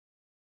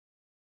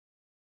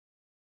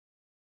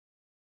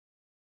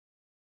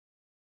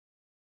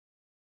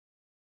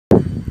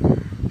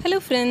Hello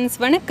friends,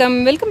 வணக்கம்.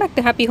 Welcome back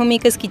to happy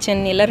homemakers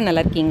kitchen. எல்லாரும்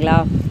நல்லா இருக்கீங்களா?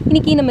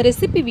 இன்றைக்கி நம்ம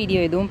ரெசிபி வீடியோ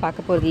எதுவும்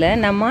பார்க்க போகிறதில்ல.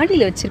 நான்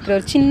மாடியில் வச்சுருக்கிற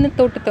ஒரு சின்ன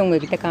தோட்டத்தை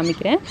உங்கள்கிட்ட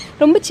காமிக்கிறேன்.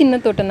 ரொம்ப சின்ன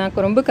தோட்டம் தான்,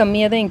 ரொம்ப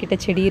கம்மியாக தான் என்கிட்ட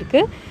செடி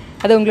இருக்குது.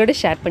 அதை உங்களோட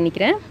ஷேர்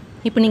பண்ணிக்கிறேன்.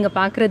 இப்போ நீங்கள்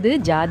பார்க்குறது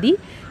ஜாதி.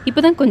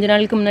 இப்போ தான் கொஞ்ச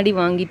நாளுக்கு முன்னாடி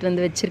வாங்கிட்டு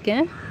வந்து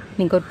வச்சுருக்கேன்.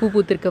 நீங்கள் ஒரு பூ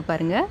பூத்திருக்க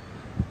பாருங்கள்.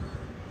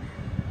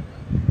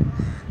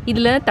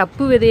 இதில்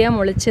தப்பு விதையாக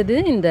முளைச்சது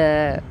இந்த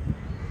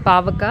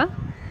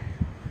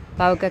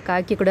பாவக்காய்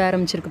காய்க்க கூட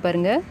ஆரம்பிச்சிருக்கு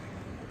பாருங்கள்.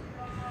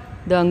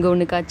 இது அங்கே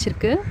ஒன்று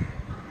காய்ச்சிருக்கு,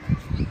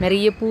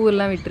 நிறைய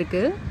பூவெல்லாம்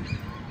விட்டுருக்கு.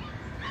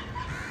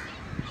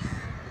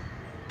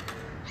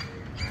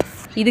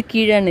 இது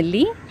கீழா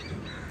நெல்லி,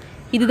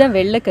 இதுதான்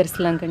வெள்ளை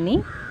கரிசலாங்கண்ணி,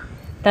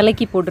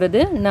 தலைக்கு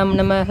போடுறது.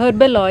 நம்ம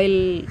ஹெர்பல்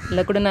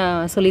ஆயிலில் கூட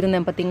நான்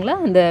சொல்லியிருந்தேன் பார்த்தீங்களா,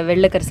 அந்த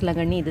வெள்ளை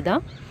கரிசலாங்கண்ணி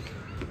இதுதான்.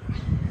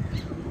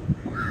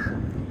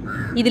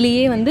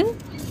 இதுலேயே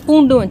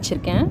பூண்டும்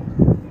வச்சுருக்கேன்.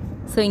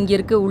 ஸோ இங்கே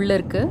இருக்குது, உள்ளே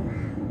இருக்குது,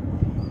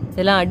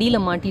 இதெல்லாம்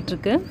அடியில்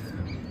மாட்டிகிட்ருக்கு.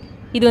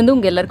 இது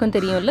உங்கள் எல்லாருக்கும்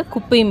தெரியும்ல,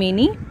 குப்பை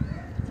மேனி.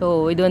 ஸோ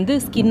இது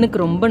ஸ்கின்னுக்கு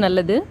ரொம்ப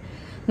நல்லது.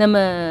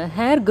 நம்ம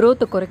ஹேர்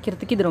க்ரோத்தை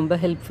குறைக்கிறதுக்கு இது ரொம்ப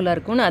ஹெல்ப்ஃபுல்லாக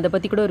இருக்கும். நான் அதை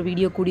பற்றி கூட ஒரு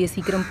வீடியோ கூடிய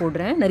சீக்கிரம்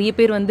போடுறேன். நிறைய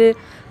பேர்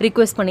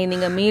ரிக்வெஸ்ட்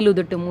பண்ணியிருந்தீங்க,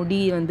 மேலுதட்டு முடி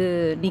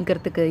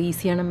நீக்கிறதுக்கு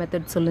ஈஸியான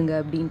மெத்தட் சொல்லுங்கள்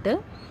அப்படின்ட்டு.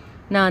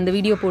 நான் அந்த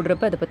வீடியோ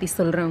போடுறப்ப அதை பற்றி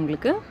சொல்கிறேன்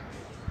உங்களுக்கு.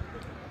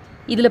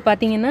 இதில்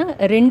பார்த்தீங்கன்னா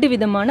 2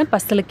 விதமான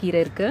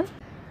பசலைக்கீரை இருக்குது.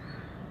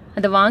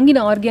 அதை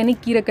வாங்கின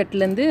ஆர்கானிக்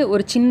கீரைக்கட்டிலேருந்து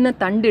ஒரு சின்ன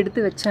தண்டு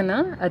எடுத்து வச்சேன்னா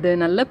அது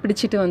நல்லா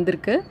பிடிச்சிட்டு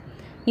வந்திருக்கு.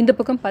 இந்த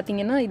பக்கம்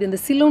பார்த்திங்கன்னா இது இந்த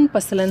சிலோன்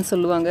பசலைன்னு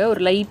சொல்லுவாங்க.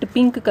 ஒரு லைட்டு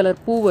பிங்க்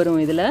கலர் பூ வரும்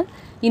இதில்.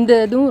 இந்த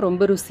இதுவும்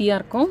ரொம்ப ருசியாக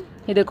இருக்கும்.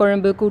 இது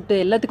குழம்பு கூட்டு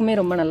எல்லாத்துக்குமே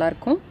ரொம்ப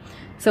நல்லாயிருக்கும்.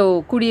 ஸோ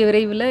கூடிய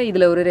விரைவில்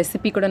இதில் ஒரு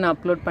ரெசிபி கூட நான்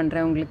அப்லோட்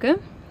பண்ணுறேன் உங்களுக்கு.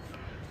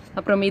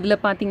 அப்புறம்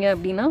இதில் பார்த்திங்க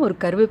அப்படின்னா ஒரு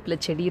கருவேப்பிலை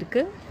செடி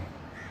இருக்குது.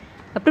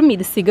 அப்புறம்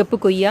இது சிகப்பு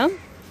கொய்யா.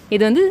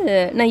 இது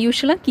நான்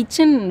யூஸ்வலாக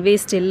கிச்சன்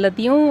வேஸ்ட்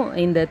எல்லாத்தையும்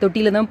இந்த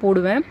தொட்டியில் தான்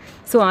போடுவேன்.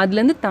 ஸோ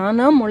அதுலேருந்து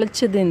தானாக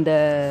முளைச்சது இந்த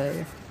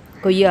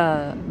கொய்யா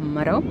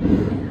மரம்.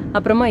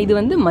 அப்புறமா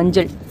இது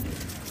மஞ்சள்.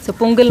 ஸோ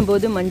பொங்கல்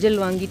போது மஞ்சள்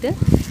வாங்கிட்டு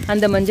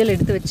அந்த மஞ்சள்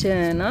எடுத்து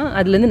வச்சேன்னா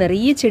அதுலேருந்து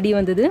நிறைய செடி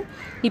வந்தது.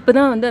 இப்போ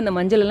தான் அந்த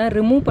மஞ்சளெல்லாம்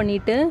ரிமூவ்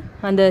பண்ணிவிட்டு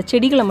அந்த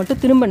செடிகளை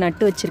மட்டும் திரும்ப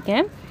நட்டு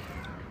வச்சுருக்கேன்.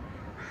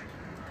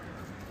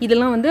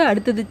 இதெல்லாம்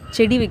அடுத்தது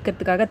செடி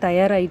வைக்கிறதுக்காக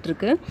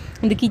தயாராகிட்டுருக்கு.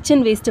 இந்த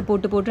கிச்சன் வேஸ்ட்டை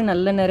போட்டு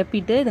நல்லா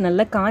நிரப்பிட்டு இது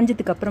நல்லா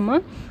காஞ்சதுக்கு அப்புறமா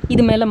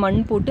இது மேலே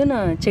மண் போட்டு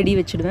நான் செடி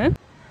வச்சுடுவேன்.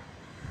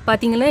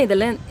 பார்த்திங்கன்னா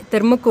இதெல்லாம்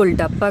தெர்மக்கோல்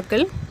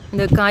டப்பாக்கள்.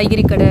 இந்த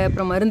காய்கறி கடை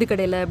அப்புறம் மருந்து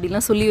கடையில்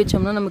அப்படிலாம் சொல்லி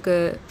வச்சோம்னா நமக்கு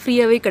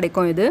ஃப்ரீயாகவே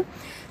கிடைக்கும். இது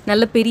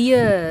நல்ல பெரிய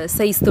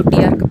சைஸ்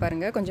தொட்டியாக இருக்குது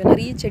பாருங்கள். கொஞ்சம்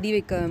நிறைய செடி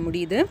வைக்க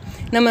முடியுது.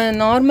 நம்ம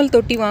நார்மல்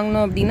தொட்டி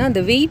வாங்கினோம் அப்படின்னா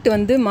அந்த வெயிட்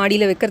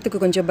மாடியில்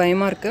வைக்கிறதுக்கு கொஞ்சம்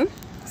பயமாக இருக்குது.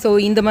 ஸோ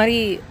இந்த மாதிரி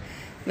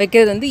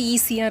வைக்கிறது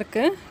ஈஸியாக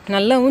இருக்குது,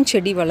 நல்லாவும்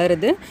செடி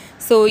வளருது.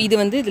 ஸோ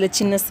இது இதில்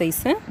சின்ன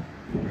சைஸு.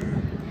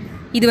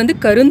 இது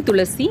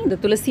கருந்துளசி. இந்த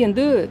துளசி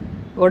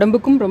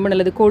உடம்புக்கும் ரொம்ப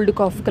நல்லது, கோல்டு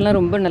காஃப்க்கெல்லாம்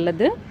ரொம்ப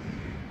நல்லது.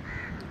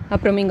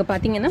 அப்புறம் இங்கே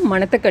பார்த்திங்கன்னா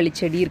மணத்தக்காளி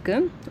செடி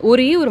இருக்குது.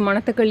 ஒரே ஒரு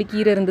மணத்தக்காளி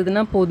கீரை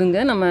இருந்ததுன்னா போதுங்க.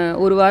 நம்ம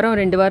ஒரு வாரம்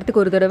 2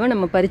 வாரத்துக்கு ஒரு தடவை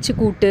நம்ம பறித்து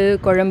கூட்டு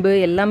குழம்பு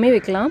எல்லாமே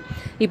வைக்கலாம்.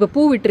 இப்போ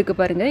பூ விட்டுருக்கு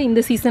பாருங்கள்.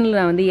 இந்த சீசனில்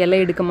நான் இலை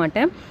எடுக்க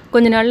மாட்டேன்.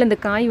 கொஞ்ச நாளில் இந்த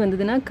காய்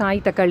வந்ததுன்னா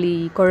காய் தக்காளி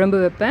குழம்பு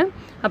வைப்பேன்.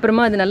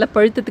 அப்புறமா அது நல்லா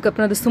பழுத்ததுக்கு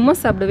அப்புறம் அது சும்மா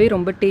சாப்பிடவே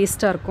ரொம்ப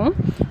டேஸ்ட்டாக இருக்கும்.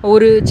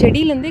 ஒரு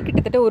செடியிலேருந்தே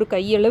கிட்டத்தட்ட ஒரு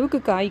கையளவுக்கு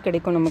காய்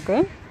கிடைக்கும் நமக்கு.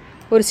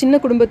 ஒரு சின்ன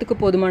குடும்பத்துக்கு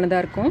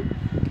போதுமானதாக இருக்கும்.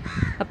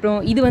 அப்புறம்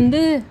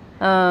இது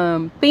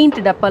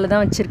பெயிண்ட் டப்பாவில்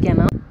தான்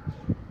வச்சுருக்கேன் நான்.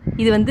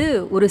 இது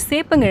ஒரு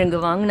சேப்பங்கிழங்கு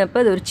வாங்கினப்போ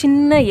அது ஒரு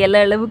சின்ன இலை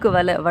அளவுக்கு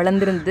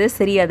வளர்ந்துருந்து.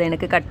 சரி, அதை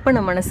எனக்கு கட் பண்ண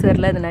மனசு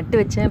வரல, அதை நட்டு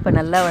வச்சேன். இப்போ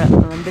நல்லா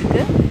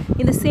வந்திருக்கு.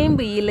 இந்த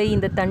சேம்பு இலை,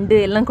 இந்த தண்டு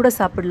எல்லாம் கூட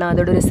சாப்பிடலாம்.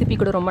 அதோட ரெசிபி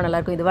கூட ரொம்ப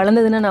நல்லாயிருக்கும். இது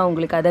வளர்ந்ததுன்னா நான்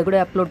உங்களுக்கு அதை கூட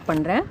அப்லோட்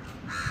பண்ணுறேன்.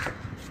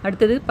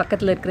 அடுத்தது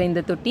பக்கத்தில் இருக்கிற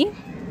இந்த தொட்டி.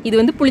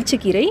 இது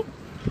புளிச்சக்கீரை.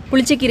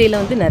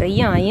 புளிச்சக்கீரையில்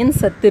நிறைய அயன்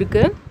சத்து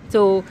இருக்குது.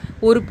 ஸோ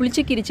ஒரு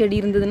புளிச்சக்கீரை செடி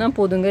இருந்ததுன்னா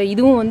போதுங்க.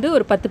 இதுவும்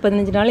ஒரு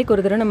 10-15 நாளைக்கு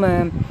ஒரு தடவை நம்ம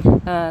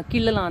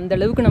கிள்ளலாம். அந்த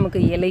அளவுக்கு நமக்கு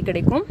இலை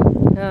கிடைக்கும்.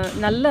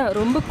 நல்லா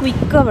ரொம்ப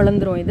குயிக்காக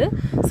வளர்ந்துடும் இது.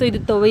 ஸோ இது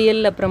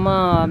துவையல் அப்புறமா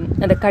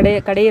அந்த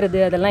கடையிறது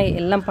அதெல்லாம்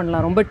எல்லாம்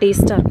பண்ணலாம். ரொம்ப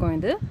டேஸ்ட்டாக இருக்கும்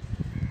இது.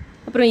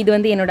 அப்புறம்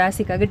இது என்னோடய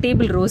ஆசைக்காக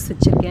டேபிள் ரோஸ்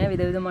வச்சுருக்கேன்.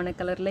 விதவிதமான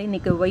கலரில்.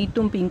 இன்றைக்கி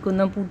ஒயிட்டும்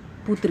பிங்க்கும் தான்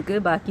பூத்துருக்கு,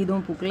 பாக்கி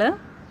இதுவும் பூக்கல.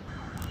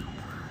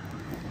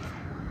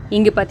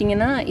 இங்கே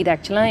பார்த்தீங்கன்னா இது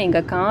ஆக்சுவலாக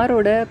எங்கள்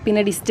காரோட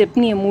பின்னாடி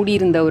ஸ்டெப்னியை மூடி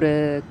இருந்த ஒரு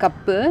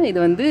கப்பு.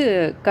 இது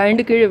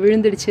கழண்டு கீழே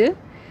விழுந்துடுச்சு.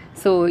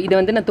 ஸோ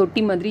இதை நான்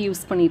தொட்டி மாதிரி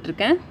யூஸ்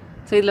பண்ணிகிட்ருக்கேன்.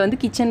 ஸோ இதில்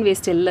கிச்சன்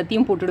வேஸ்ட்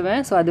எல்லாத்தையும்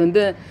போட்டுடுவேன். ஸோ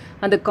அது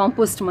அந்த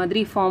காம்போஸ்ட்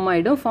மாதிரி ஃபார்ம்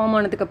ஆகிடும். ஃபார்ம்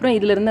ஆனதுக்கப்புறம்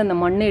இதிலேருந்து அந்த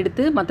மண்ணை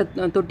எடுத்து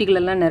மற்ற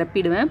தொட்டிகளெல்லாம்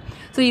நிரப்பிடுவேன்.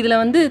 ஸோ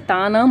இதில்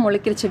தானாக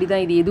முளைக்கிற செடி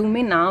தான் இது.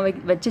 எதுவுமே நான்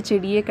வச்ச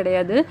செடியே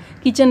கிடையாது.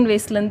 கிச்சன்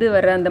வேஸ்ட்லேருந்து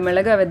வர அந்த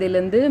மிளகா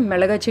விதையிலேருந்து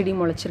மிளகா செடி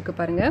முளைச்சிருக்கு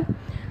பாருங்கள்.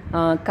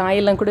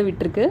 காயெல்லாம் கூட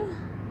விட்டுருக்கு.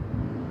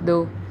 இதோ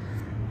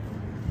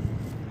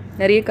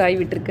நிறைய காய்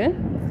விட்டுருக்கு.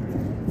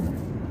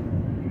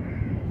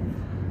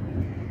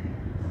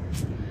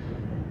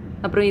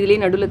 அப்புறம்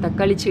இதுலேயே நடுவில்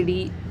தக்காளி செடி,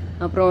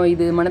 அப்புறம்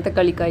இது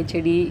மணத்தக்காளி காய்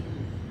செடி,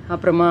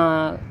 அப்புறமா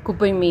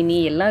குப்பை மேனி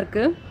எல்லாம்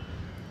இருக்குது.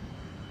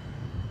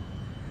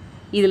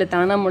 இதில்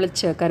தானாக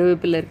முளைச்ச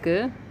கருவேப்பிலை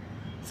இருக்குது.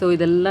 ஸோ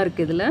இதெல்லாம்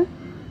இருக்குது இதில்.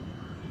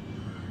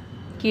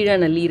 கீழே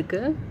நல்லி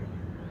இருக்குது.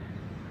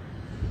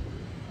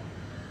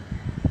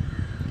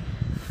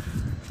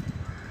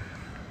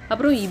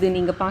 அப்புறம் இது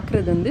நீங்கள்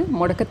பார்க்குறது வந்து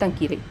முடக்கத்தான்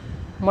கீரை,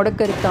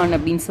 முடக்கருத்தான்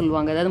அப்படின்னு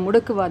சொல்லுவாங்க. அதாவது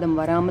முடக்குவாதம்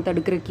வராமல்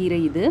தடுக்கிற கீரை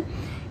இது.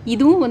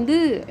 இதுவும் வந்து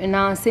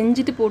நான்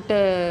செஞ்சுட்டு போட்ட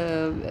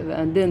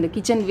அது அந்த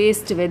கிச்சன்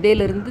வேஸ்ட்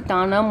விதையிலேருந்து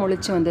தானாக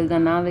முளைச்சி வந்தது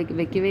தான். நான்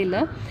வைக்கவே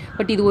இல்லை.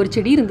 பட் இது ஒரு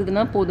செடி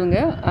இருந்ததுன்னா போதுங்க.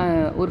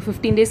 ஒரு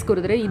 15 டேஸ்க்கு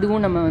ஒரு தடவை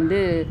இதுவும் நம்ம வந்து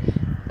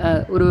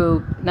ஒரு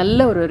நல்ல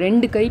ஒரு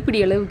 2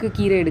 கைப்பிடி அளவுக்கு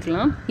கீரை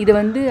எடுக்கலாம். இதை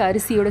வந்து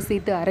அரிசியோடு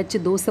சேர்த்து அரைச்சி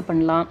தோசை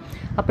பண்ணலாம்.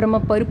 அப்புறமா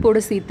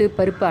பருப்போடு சேர்த்து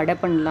பருப்பு அடை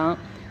பண்ணலாம்.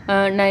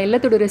 நான்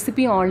எல்லாத்தோட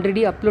ரெசிபியும்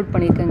ஆல்ரெடி அப்லோட்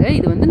பண்ணியிருக்கேங்க.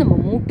 இது வந்து நம்ம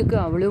மூட்டுக்கு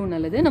அவ்வளோ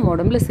நல்லது. நம்ம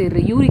உடம்புல சேர்கிற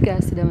யூரிக்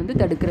ஆசிடை வந்து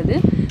தடுக்கிறது.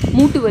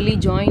 மூட்டு வலி,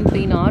 ஜாயிண்ட்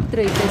பெயின்,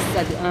 ஆர்த்ரைட்டிஸ்,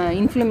 அது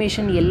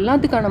இன்ஃப்ளமேஷன்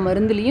எல்லாத்துக்கான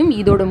மருந்துலேயும்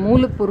இதோட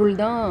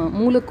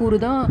மூலக்கூறு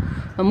தான்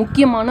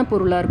முக்கியமான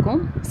பொருளாக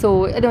இருக்கும். ஸோ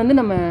அதை வந்து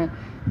நம்ம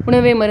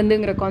உணவே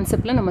மருந்துங்கிற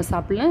கான்செப்டில் நம்ம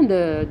சாப்பிட்லாம். இந்த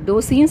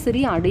தோசையும்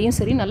சரி அடையும்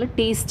சரி நல்ல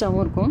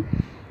டேஸ்ட்டாகவும் இருக்கும்.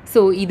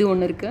 ஸோ இது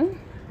ஒன்று இருக்குது.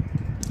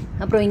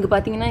 அப்புறம் இங்கே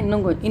பார்த்தீங்கன்னா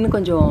இன்னும்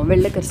கொஞ்சம்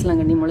வெள்ளை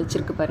கரிசலாங்கண்ணி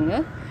முளைச்சிருக்கு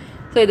பாருங்கள்.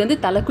 ஸோ இது வந்து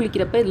தலை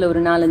குளிக்கிறப்ப இதில் ஒரு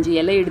 4-5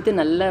 இலை எடுத்து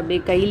நல்லா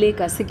அப்படியே கையிலே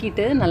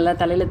கசக்கிட்டு நல்லா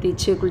தலையில்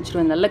தேய்ச்சி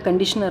குளிச்சுருவேன். நல்ல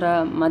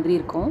கண்டிஷ்னராக மாதிரி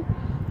இருக்கும்.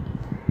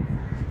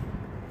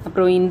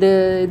 அப்புறம் இந்த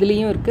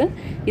இதுலேயும் இருக்குது.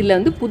 இதில்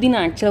வந்து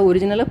புதினா, ஆக்சுவலாக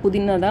ஒரிஜினலாக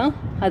புதினா தான்.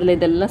 அதில்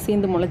இதெல்லாம்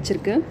சேர்ந்து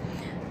முளைச்சிருக்கு.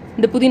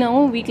 இந்த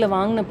புதினாவும் வீட்டில்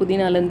வாங்கின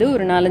புதினாலேருந்து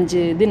ஒரு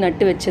 4-5 இது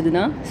நட்டு வச்சது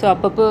தான். ஸோ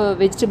அப்பப்போ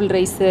வெஜிடபிள்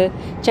ரைஸு,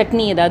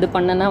 சட்னி ஏதாவது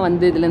பண்ணனா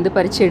வந்து இதுலேருந்து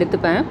பறித்து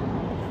எடுத்துப்பேன்.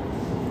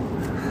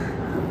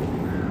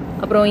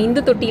 அப்புறம் இந்த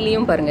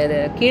தொட்டிலையும் பாருங்கள், அது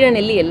கீழே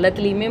நெல்லி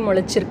எல்லாத்துலேயுமே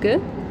முளைச்சிருக்கு.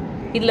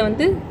 இதில்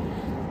வந்து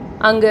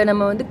அங்கே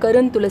நம்ம வந்து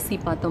கருந்துளசி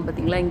பார்த்தோம்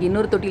பார்த்திங்களா, இங்கே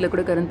இன்னொரு தொட்டியில்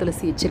கூட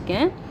கருந்துளசி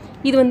வச்சுருக்கேன்.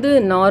 இது வந்து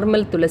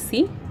நார்மல்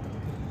துளசி,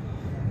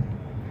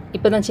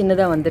 இப்போ தான்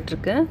சின்னதாக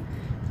வந்துட்டுருக்கு.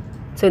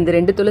 ஸோ இந்த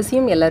 2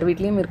 துளசியும் எல்லார்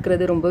வீட்லேயும்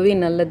இருக்கிறது ரொம்பவே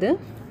நல்லது.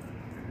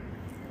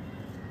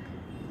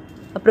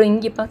 அப்புறம்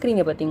இங்கே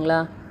பார்க்குறீங்க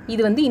பார்த்தீங்களா,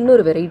 இது வந்து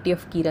இன்னொரு வெரைட்டி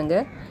ஆஃப் கீரைங்க.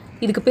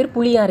 இதுக்கு பேர்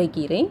புளியாரை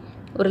கீரை.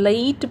 ஒரு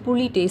லைட்டு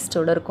புளி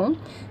டேஸ்ட்டோடு இருக்கும்.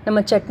 நம்ம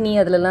சட்னி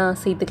அதிலலாம்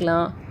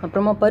சேர்த்துக்கலாம்.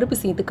 அப்புறமா பருப்பு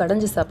சேர்த்து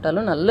கடைஞ்சி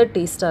சாப்பிட்டாலும் நல்ல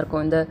டேஸ்ட்டாக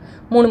இருக்கும். இந்த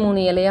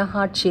 3 இலையாக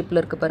ஹார்ட் ஷேப்பில்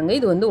இருக்குது பாருங்கள்.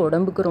 இது வந்து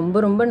உடம்புக்கு ரொம்ப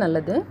ரொம்ப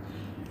நல்லது.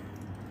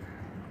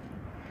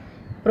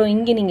 அப்புறம்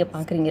இங்கே நீங்கள்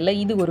பார்க்குறீங்கல்ல,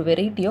 இது ஒரு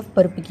வெரைட்டி ஆஃப்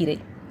பருப்பு கீரை.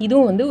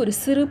 இதுவும் வந்து ஒரு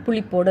சிறு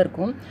புளிப்போடு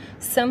இருக்கும்.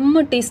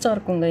 செம்ம டேஸ்ட்டாக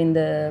இருக்குங்க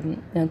இந்த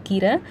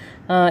கீரை.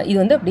 இது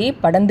வந்து அப்படியே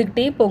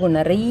படந்துக்கிட்டே போகும்,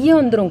 நிறைய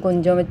வந்துடும்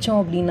கொஞ்சம்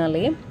வச்சோம்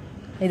அப்படின்னாலே.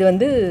 இது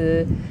வந்து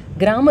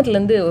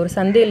கிராமத்துலேருந்து ஒரு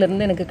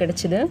சந்தையிலேருந்து எனக்கு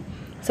கிடச்சிது.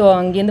 ஸோ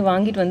அங்கேருந்து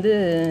வாங்கிட்டு வந்து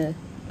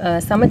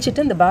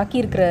சமைச்சிட்டு இந்த பாக்கி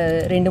இருக்கிற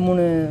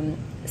 2-3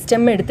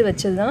 ஸ்டெம் எடுத்து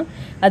வச்சது தான்.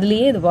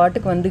 அதுலேயே இது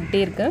வாட்டுக்கு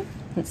வந்துக்கிட்டே இருக்கு.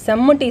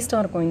 செம்ம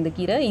டேஸ்ட்டாக இருக்கும் இந்த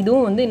கீரை.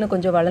 இதுவும் வந்து இன்னும்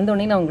கொஞ்சம்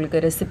வளர்ந்தோடனே நான்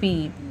உங்களுக்கு ரெசிபி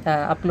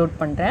அப்லோட்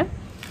பண்ணுறேன்.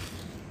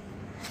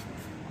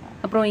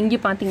 அப்புறம் இங்கே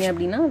பார்த்தீங்க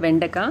அப்படின்னா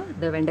வெண்டைக்காய்.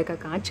 இந்த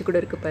வெண்டைக்காய் காய்ச்சி கூட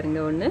இருக்குது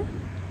பாருங்கள் ஒன்று.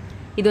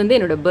 இது வந்து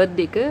என்னோடய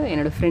பர்த்டேக்கு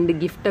என்னோடய ஃப்ரெண்டு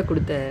கிஃப்டாக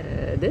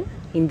கொடுத்தது.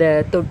 இந்த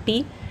தொட்டி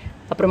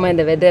அப்புறமா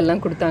இந்த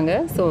விதையெல்லாம் கொடுத்தாங்க.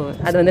 ஸோ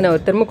அது வந்து நான்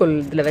ஒரு தெர்மோகோல்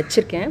இதில்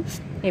வச்சுருக்கேன்.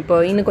 இப்போ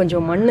இன்னும்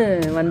கொஞ்சம் மண்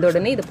வந்த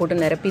உடனே இதை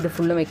போட்டு நிரப்பி இதை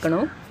ஃபுல்லும்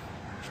வைக்கணும்.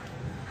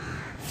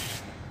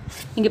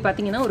 இங்கே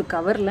பார்த்தீங்கன்னா ஒரு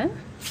கவரில்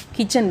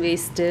கிச்சன்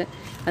வேஸ்ட்டு,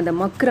 அந்த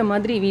மக்கிற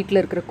மாதிரி வீட்டில்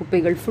இருக்கிற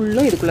குப்பைகள்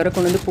ஃபுல்லும் இதுக்குள்ளார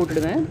கொண்டு வந்து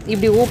போட்டுடுவேன்.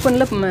 இப்படி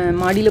ஓப்பனில்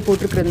மாடியில்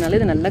போட்டிருக்கிறதுனால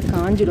இது நல்லா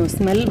காஞ்சிடும்,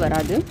 ஸ்மெல்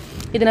வராது.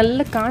 இது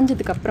நல்லா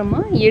காஞ்சதுக்கு அப்புறமா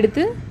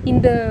எடுத்து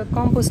இந்த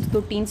காம்போஸ்ட்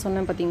தொட்டின்னு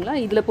சொன்னேன் பார்த்தீங்களா,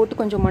 இதில் போட்டு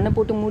கொஞ்சம் மண்ணை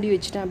போட்டு மூடி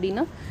வச்சுட்டேன்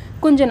அப்படின்னா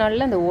கொஞ்சம்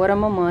நாளில் அந்த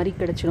உரமாக மாறி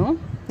கிடச்சிடும்.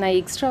 நான்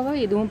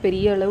எக்ஸ்ட்ராவாக எதுவும்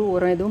பெரிய அளவு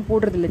உரம் எதுவும்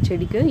போடுறதில்ல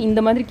செடிக்கு. இந்த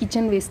மாதிரி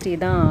கிச்சன் வேஸ்ட்டே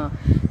தான்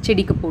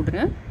செடிக்கு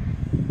போடுறேன்.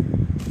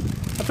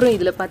 அப்புறம்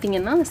இதில்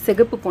பார்த்திங்கன்னா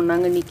சிகப்பு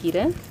பொன்னாங்கண்ணி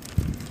கீரை.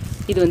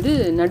 இது வந்து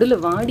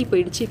நடுவில் வாடி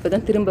போயிடுச்சு, இப்போ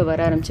தான் திரும்ப வர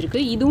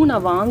ஆரம்பிச்சிருக்கு. இதுவும்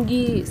நான் வாங்கி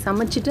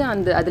சமைச்சிட்டு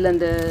அதில்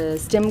அந்த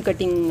ஸ்டெம்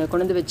கட்டிங்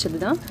கொண்டு வந்து வச்சது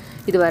தான்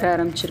இது வர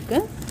ஆரம்பிச்சிருக்கு.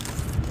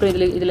 அப்புறம்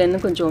இதில்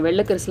இன்னும் கொஞ்சம்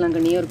வெள்ளை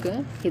கரிசலாங்கண்ணியும்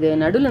இருக்குது. இது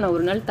நடுவில் நான்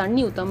ஒரு நாள்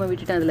தண்ணி ஊற்றாமல்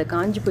விட்டுட்டேன், அதில்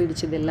காஞ்சி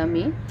போயிடுச்சு இது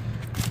எல்லாமே.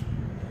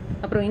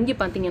 அப்புறம் இங்கே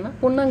பார்த்தீங்கன்னா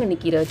பொன்னாங்கண்ணி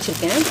கீரை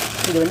வச்சுருக்கேன்.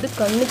 இது வந்து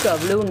கண்ணுக்கு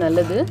அவ்வளோ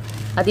நல்லது,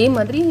 அதே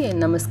மாதிரி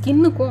நம்ம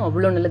ஸ்கின்னுக்கும்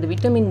அவ்வளோ நல்லது.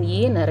 விட்டமின்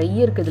ஏ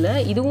நிறைய இருக்குதுல.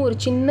 இதுவும் ஒரு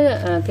சின்ன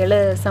கிளை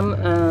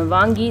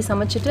வாங்கி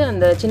சமைச்சிட்டு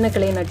அந்த சின்ன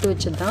கிளையை நட்டு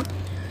வச்சது தான்.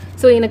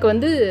 ஸோ எனக்கு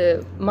வந்து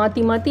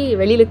மாற்றி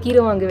வெளியில்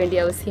கீரை வாங்க வேண்டிய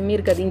அவசியமே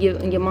இருக்காது.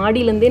 இங்கே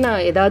மாடியிலேருந்தே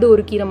நான் ஏதாவது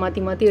ஒரு கீரை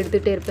மாற்றி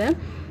எடுத்துகிட்டே இருப்பேன்.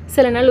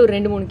 சில நாள் ஒரு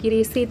 2-3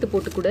 கீரையை சேர்த்து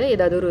போட்டு கூட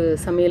ஏதாவது ஒரு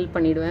சமையல்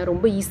பண்ணிவிடுவேன்.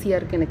 ரொம்ப ஈஸியாக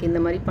இருக்குது எனக்கு இந்த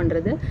மாதிரி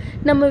பண்ணுறது.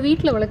 நம்ம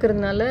வீட்டில்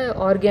வளர்க்குறதுனால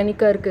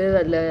ஆர்கானிக்காக இருக்குது,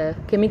 அதில்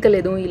கெமிக்கல்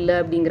எதுவும் இல்லை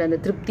அப்படிங்கிற அந்த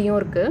திருப்தியும்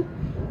இருக்குது.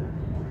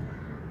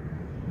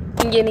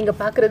 இங்கே நீங்கள்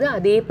பார்க்குறது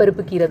அதே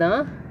பருப்பு கீரை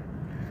தான்.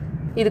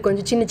 இது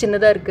கொஞ்சம்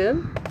சின்னதாக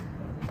இருக்குது.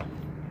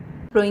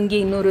 அப்புறம் இங்கே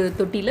இன்னொரு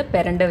தொட்டியில்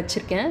பிரண்டை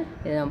வச்சுருக்கேன்.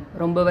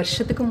 ரொம்ப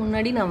வருஷத்துக்கு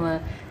முன்னாடி நாம்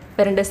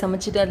பிரண்டை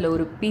சமைச்சிட்டு அதில்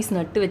ஒரு பீஸ்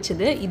நட்டு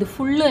வச்சது. இது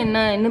ஃபுல்லும்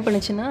என்ன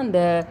பண்ணுச்சுன்னா அந்த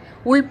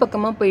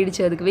உள்பக்கமாக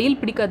போயிடுச்சு. அதுக்கு வெயில்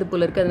பிடிக்காது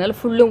போல் இருக்குது, அதனால்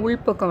ஃபுல்லும்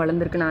உள்பக்கம்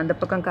வளர்ந்துருக்கு. நான் அந்த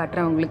பக்கம்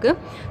காட்டுறேன் உங்களுக்கு.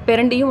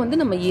 பிரண்டையும் வந்து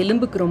நம்ம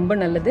எலும்புக்கு ரொம்ப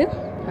நல்லது,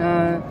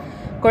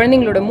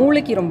 குழந்தைங்களோட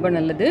மூளைக்கு ரொம்ப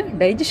நல்லது,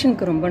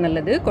 டைஜஷனுக்கு ரொம்ப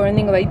நல்லது,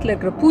 குழந்தைங்க வயிற்றில்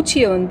இருக்கிற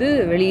பூச்சியை வந்து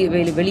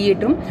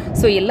வெளியேற்றும்.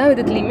 ஸோ எல்லா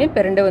விதத்துலேயுமே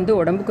பிரண்டை வந்து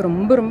உடம்புக்கு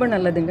ரொம்ப ரொம்ப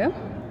நல்லதுங்க.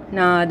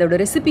 நான் அதோட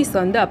ரெசிபீஸ்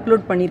வந்து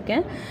அப்லோட்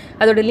பண்ணியிருக்கேன்.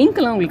 அதோட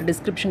லிங்க்லாம் உங்களுக்கு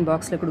டிஸ்கிரிப்ஷன்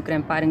பாக்ஸில்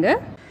கொடுக்குறேன் பாருங்கள்.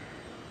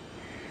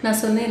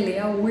 நான் சொன்னேன்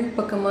இல்லையா, உள்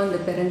பக்கமாக இந்த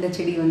பெரண்டை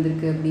செடி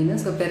வந்திருக்கு அப்படின்னு.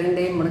 ஸோ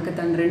பெரண்டை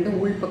முடக்கத்தான் ரெண்டும்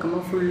உள்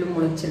பக்கமாக ஃபுல்லும்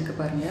முளைச்சிருக்கு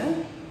பாருங்கள்.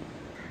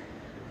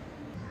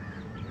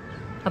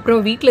 அப்புறம்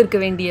வீட்டில் இருக்க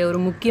வேண்டிய ஒரு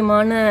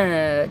முக்கியமான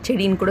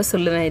செடின்னு கூட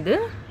சொல்லுவேன்.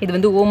 இது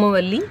வந்து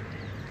ஓமவல்லி.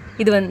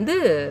 இது வந்து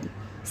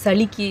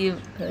சளிக்கு,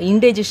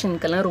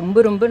 இன்டைஜஷனுக்கெல்லாம் ரொம்ப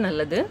ரொம்ப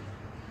நல்லது.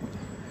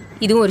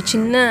 இதுவும் ஒரு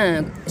சின்ன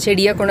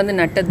செடியாக கொண்டு வந்து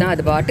நட்டது தான்.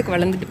 அது பாட்டுக்கு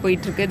வளர்ந்துட்டு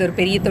போயிட்டுருக்கு. இது ஒரு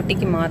பெரிய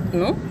தொட்டிக்கு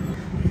மாற்றணும்.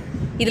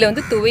 இதில்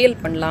வந்து துவையல்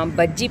பண்ணலாம்,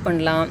 பஜ்ஜி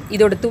பண்ணலாம்.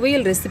 இதோட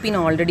துவையல் ரெசிபி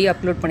நான் ஆல்ரெடி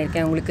அப்லோட்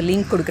பண்ணியிருக்கேன். உங்களுக்கு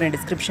லிங்க் கொடுக்குறேன்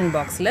டிஸ்கிரிப்ஷன்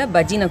பாக்ஸில்.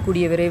 பஜ்ஜி நான்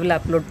கூடிய விரைவில்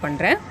அப்லோட்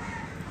பண்ணுறேன்.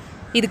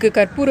 இதுக்கு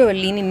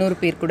கற்பூரவல்லின்னு இன்னொரு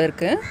பேர் கூட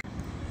இருக்குது.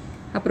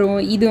 அப்புறம்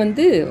இது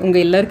வந்து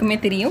உங்கள் எல்லாருக்குமே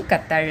தெரியும்,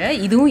 கத்தாழை.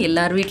 இதுவும்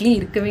எல்லார் வீட்லேயும்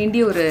இருக்க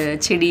வேண்டிய ஒரு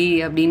செடி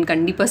அப்படின்னு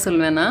கண்டிப்பாக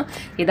சொல்வேன்னா.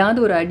 ஏதாவது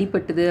ஒரு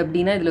அடிபட்டுது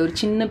அப்படின்னா இதில் ஒரு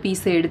சின்ன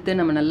பீஸை எடுத்து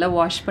நம்ம நல்லா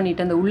வாஷ்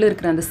பண்ணிவிட்டு அந்த உள்ளே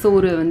இருக்கிற அந்த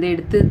சோறு வந்து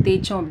எடுத்து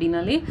தேய்ச்சோம்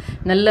அப்படின்னாலே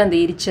நல்ல அந்த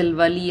எரிச்சல்,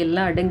 வலி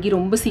எல்லாம் அடங்கி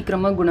ரொம்ப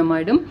சீக்கிரமாக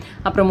குணமாயிடும்.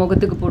 அப்புறம்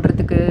முகத்துக்கு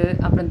போடுறதுக்கு,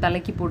 அப்புறம்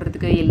தலைக்கு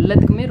போடுறதுக்கு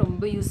எல்லாத்துக்குமே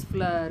ரொம்ப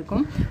யூஸ்ஃபுல்லாக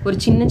இருக்கும். ஒரு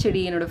சின்ன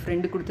செடி என்னோடய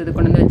ஃப்ரெண்டு கொடுத்தது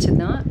கொண்டு வந்து வச்சு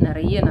தான்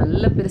நிறைய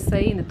நல்ல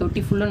பெருசாகி இந்த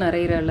தொட்டி ஃபுல்லும்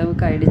நிறையிற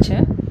அளவுக்கு ஆயிடுச்சு.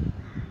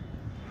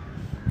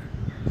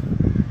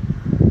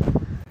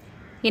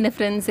 என்ன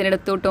ஃப்ரெண்ட்ஸ்,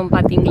 என்னோடய தோட்டம்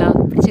பார்த்தீங்களா,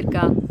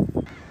 பிடிச்சிருக்கா?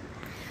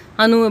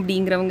 அனு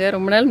அப்படிங்கிறவங்க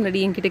ரொம்ப நாள்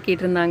முன்னாடி என்கிட்ட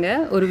கேட்டிருந்தாங்க,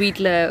 ஒரு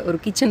வீட்டில் ஒரு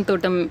கிச்சன்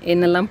தோட்டம்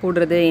என்னெல்லாம்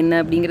போடுறது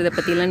என்ன அப்படிங்கிறத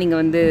பற்றிலாம்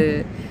நீங்கள் வந்து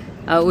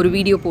ஒரு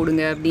வீடியோ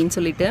போடுங்க அப்படின்னு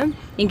சொல்லிட்டு.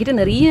 என்கிட்ட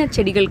நிறைய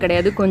செடிகள்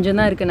கிடையாது, கொஞ்சம்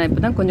தான் இருக்குது. நான்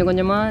இப்போ தான் கொஞ்சம்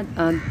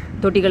கொஞ்சமாக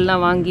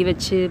தொட்டிகள்லாம் வாங்கி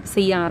வச்சு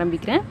செய்ய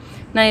ஆரம்பிக்கிறேன்.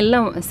 நான்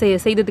எல்லாம்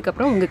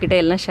செய்ததுக்கப்புறம் உங்ககிட்ட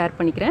எல்லாம் ஷேர்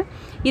பண்ணிக்கிறேன்.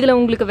 இதில்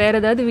உங்களுக்கு வேறு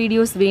ஏதாவது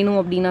வீடியோஸ் வேணும்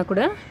அப்படின்னா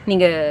கூட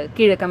நீங்கள்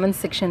கீழே கமெண்ட்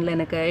செக்ஷனில்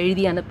எனக்கு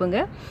எழுதி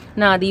அனுப்புங்க.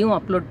 நான் அதையும்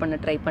அப்லோட் பண்ண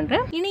ட்ரை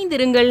பண்ணுறேன்.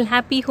 இணைந்திருங்கள்.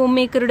 ஹாப்பி ஹோம்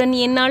மேக்கருடன்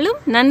என்னாலும்.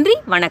 நன்றி,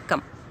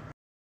 வணக்கம்.